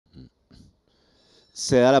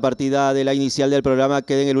Se da la partida de la inicial del programa,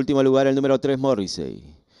 queda en el último lugar el número 3 Morrissey.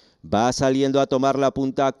 Va saliendo a tomar la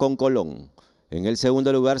punta con Colón. En el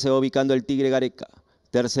segundo lugar se va ubicando el Tigre Gareca.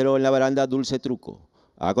 Tercero en la baranda Dulce Truco.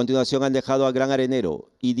 A continuación han dejado a Gran Arenero,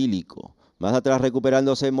 Idílico. Más atrás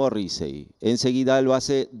recuperándose Morrissey. Enseguida lo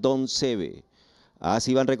hace Don Sebe.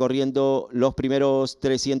 Así van recorriendo los primeros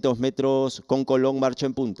 300 metros. Con Colón marcha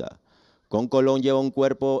en punta. Con Colón lleva un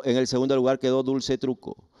cuerpo. En el segundo lugar quedó Dulce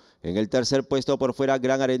Truco. En el tercer puesto por fuera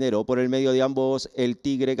Gran Arenero. Por el medio de ambos el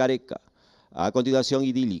Tigre Gareca. A continuación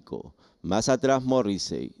Idílico. Más atrás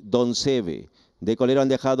Morrissey. Don Sebe. De colero han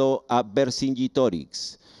dejado a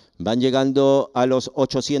Vercingetorix. Van llegando a los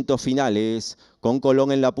 800 finales. Con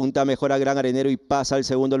Colón en la punta mejora Gran Arenero y pasa al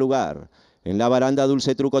segundo lugar. En la baranda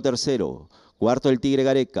Dulce Truco tercero. Cuarto el Tigre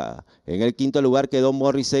Gareca. En el quinto lugar quedó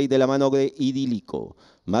Morrissey de la mano de Idílico.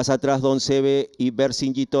 Más atrás Don Sebe y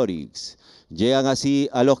Vercingetorix. Llegan así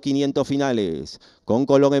a los 500 finales. Con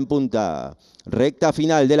Colón en punta. Recta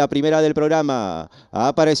final de la primera del programa.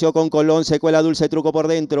 Apareció con Colón, se cuela Dulce Truco por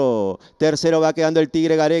dentro. Tercero va quedando el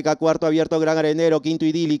Tigre Gareca. Cuarto abierto Gran Arenero. Quinto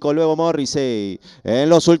Idílico. Luego Morrissey. En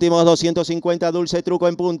los últimos 250 Dulce Truco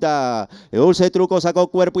en punta. Dulce Truco sacó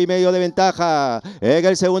cuerpo y medio de ventaja. En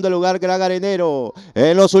el segundo lugar Gran Arenero.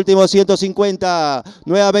 En los últimos 150.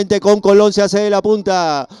 Nuevamente con Colón se hace de la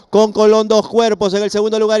punta. Con Colón dos cuerpos. En el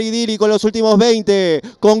segundo lugar Idílico. En los últimos 20.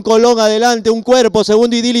 Con Colón adelante un cuerpo.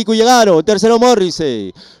 Segundo Idílico y llegaron. Tercero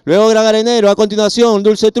Morrissey, luego Gran Arenero, a continuación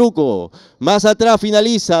Dulce Truco, más atrás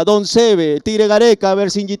finaliza Don Sebe, Tigre Gareca,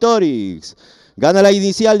 Vercingetorix. Gana la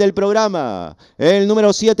inicial del programa, el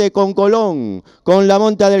número 7 con Colón, con la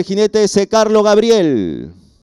monta del jinete C. Carlos Gabriel.